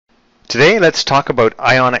Today, let's talk about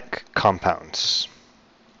ionic compounds.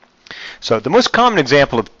 So the most common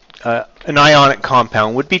example of an ionic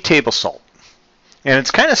compound would be table salt. And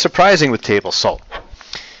it's kind of surprising with table salt.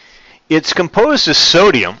 It's composed of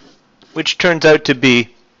sodium, which turns out to be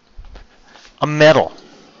a metal.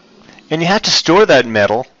 And you have to store that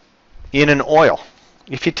metal in an oil.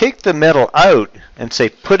 If you take the metal out and say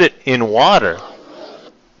put it in water,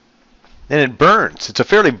 then it burns. It's a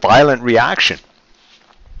fairly violent reaction.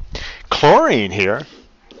 Chlorine here,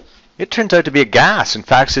 it turns out to be a gas. In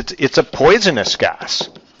fact, it's a poisonous gas.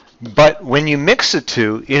 But when you mix the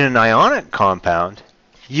two in an ionic compound,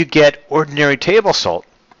 you get ordinary table salt,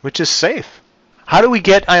 which is safe. How do we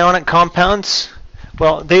get ionic compounds?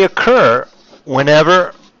 Well, they occur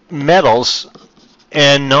whenever metals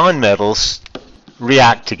and nonmetals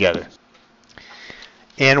react together.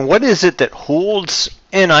 And what is it that holds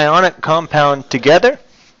an ionic compound together?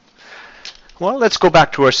 Well, let's go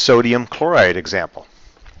back to our sodium chloride example.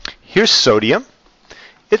 Here's sodium.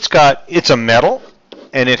 It's a metal,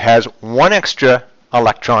 and it has one extra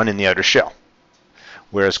electron in the outer shell.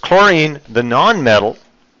 Whereas chlorine, the nonmetal,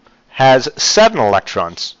 has 7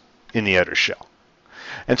 electrons in the outer shell.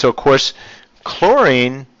 And so, of course,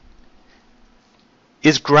 chlorine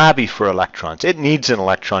is grabby for electrons. It needs an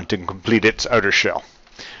electron to complete its outer shell.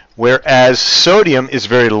 Whereas sodium is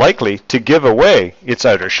very likely to give away its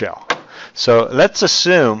outer shell. So let's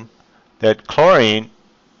assume that chlorine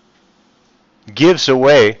gives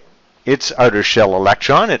away its outer shell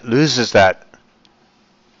electron. It loses that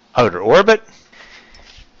outer orbit.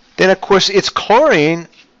 Then, of course, it's chlorine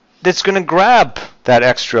that's going to grab that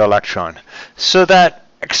extra electron. So that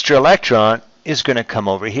extra electron is going to come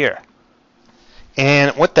over here.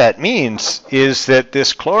 And what that means is that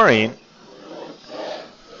this chlorine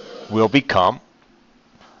will become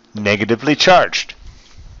negatively charged.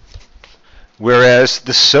 Whereas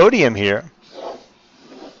the sodium here,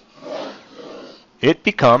 it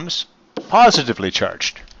becomes positively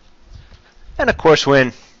charged. And of course,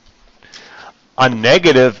 when a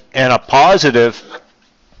negative and a positive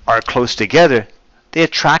are close together, they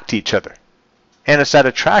attract each other. And it's that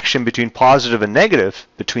attraction between positive and negative,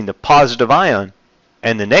 between the positive ion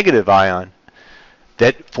and the negative ion,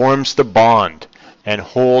 that forms the bond and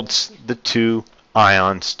holds the two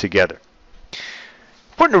ions together.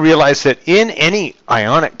 Important to realize that in any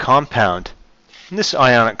ionic compound, and this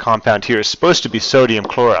ionic compound here is supposed to be sodium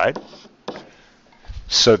chloride,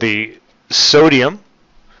 so the sodium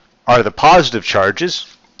are the positive charges,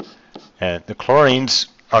 and the chlorines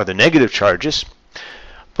are the negative charges.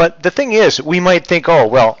 But the thing is, we might think, oh,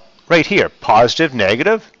 well, right here, positive,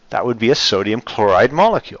 negative, that would be a sodium chloride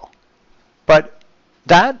molecule. But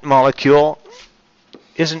that molecule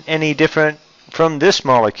isn't any different from this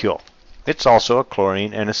molecule. It's also a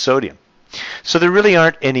chlorine and a sodium. So there really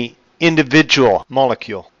aren't any individual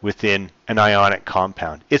molecule within an ionic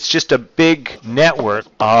compound. It's just a big network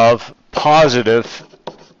of positive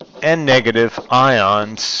and negative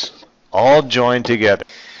ions all joined together.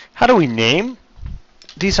 How do we name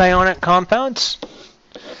these ionic compounds?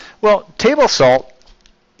 Well, table salt,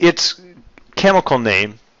 its chemical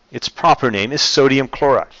name, its proper name is sodium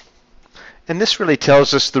chloride. And this really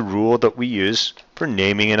tells us the rule that we use for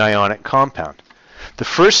naming an ionic compound. The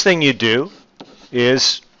first thing you do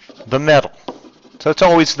is the metal. So it's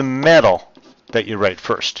always the metal that you write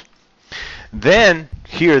first. Then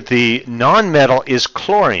here the nonmetal is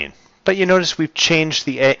chlorine, but you notice we've changed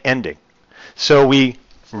the ending. So we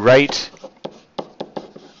write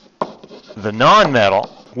the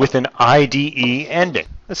nonmetal with an IDE ending.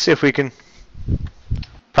 Let's see if we can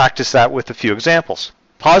practice that with a few examples.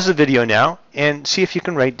 Pause the video now and see if you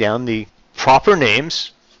can write down the proper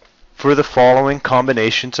names for the following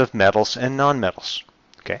combinations of metals and nonmetals.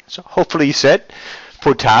 Okay, so hopefully you said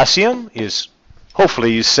potassium is,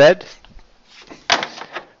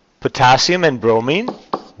 potassium and bromine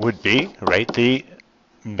would be, write the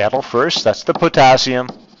metal first, that's the potassium,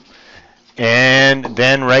 and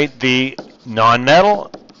then write the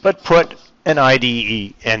nonmetal, but put an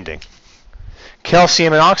IDE ending.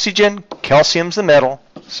 Calcium and oxygen, calcium's the metal,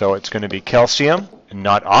 so it's going to be calcium,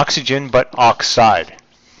 not oxygen, but oxide.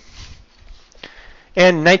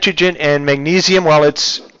 And nitrogen and magnesium, well,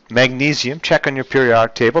 it's magnesium. Check on your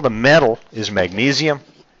periodic table. The metal is magnesium,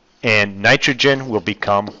 and nitrogen will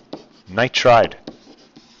become nitride.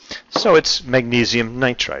 So it's magnesium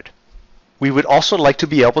nitride. We would also like to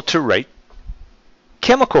be able to write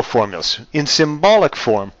chemical formulas in symbolic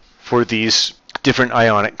form for these different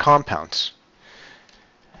ionic compounds.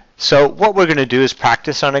 So what we're going to do is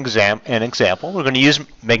practice on an example. We're going to use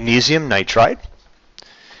magnesium nitride,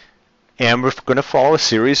 and we're going to follow a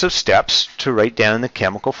series of steps to write down the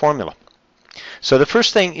chemical formula. So the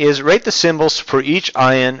first thing is write the symbols for each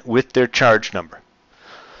ion with their charge number.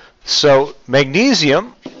 So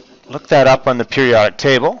magnesium, look that up on the periodic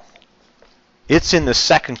table. It's in the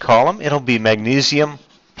second column. It'll be magnesium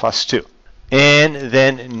 +2. And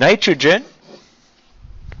then nitrogen,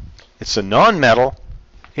 it's a nonmetal.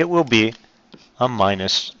 It will be a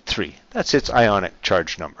 -3. That's its ionic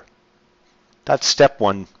charge number. That's step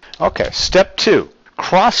 1. Okay, step 2.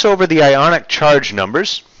 Cross over the ionic charge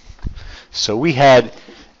numbers. So we had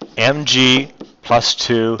Mg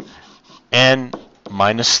 +2 and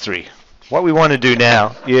 -3. What we want to do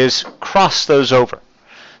now is cross those over.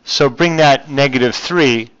 So bring that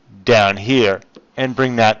 -3 down here and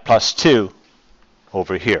bring that +2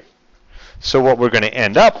 over here. So what we're going to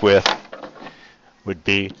end up with would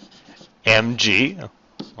be Mg.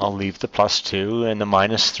 I'll leave the +2 and the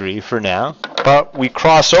 -3 for now. But we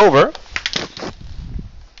cross over.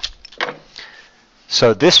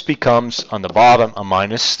 So this becomes, on the bottom, a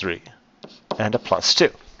 -3 and a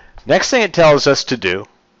 +2. Next thing it tells us to do,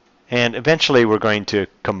 and eventually we're going to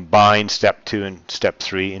combine step 2 and step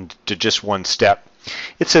 3 into just one step.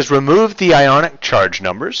 It says remove the ionic charge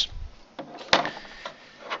numbers,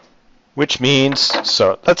 which means,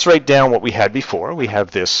 so let's write down what we had before. We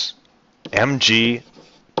have this Mg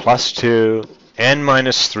 +2 and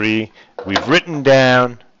 -3. We've written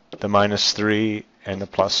down the -3 and the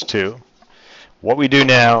 +2. What we do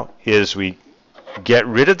now is we get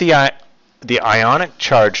rid of the ionic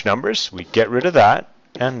charge numbers. We get rid of that,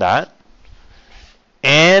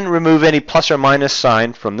 and remove any plus or minus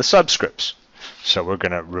sign from the subscripts. So we're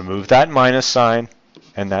going to remove that minus sign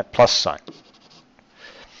and that plus sign.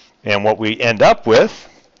 And what we end up with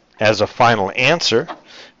as a final answer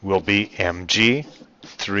will be Mg,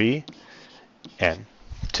 3, and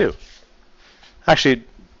 2. Actually,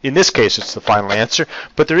 in this case, it's the final answer,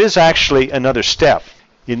 but there is actually another step.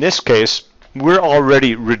 In this case, we're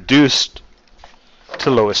already reduced to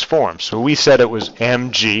lowest form. So we said it was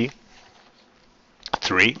Mg,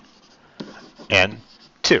 3, and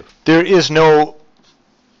 2. There is no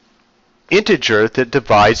integer that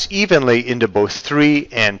divides evenly into both 3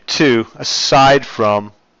 and 2 aside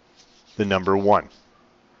from the number 1.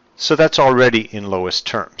 So that's already in lowest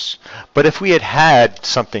terms. But if we had had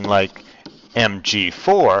something like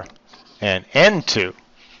Mg4 and N2,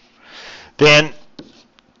 then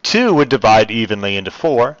 2 would divide evenly into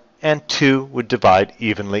 4, and 2 would divide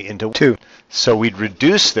evenly into 2. So we'd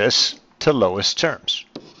reduce this to lowest terms,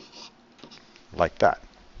 like that.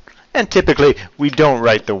 And typically, we don't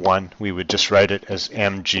write the 1. We would just write it as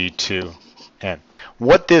Mg2N.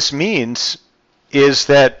 What this means is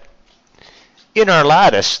that in our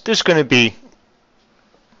lattice, there's going to be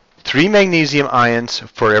 3 magnesium ions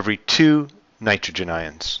for every 2 nitrogen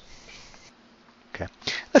ions. Okay,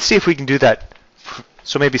 let's see if we can do that.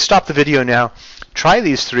 So maybe stop the video now, try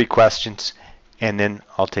these 3 questions, and then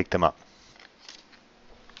I'll take them up.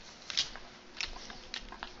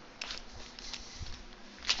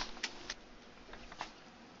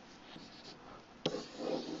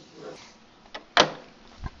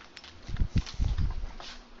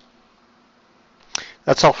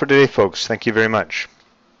 That's all for today, folks. Thank you very much.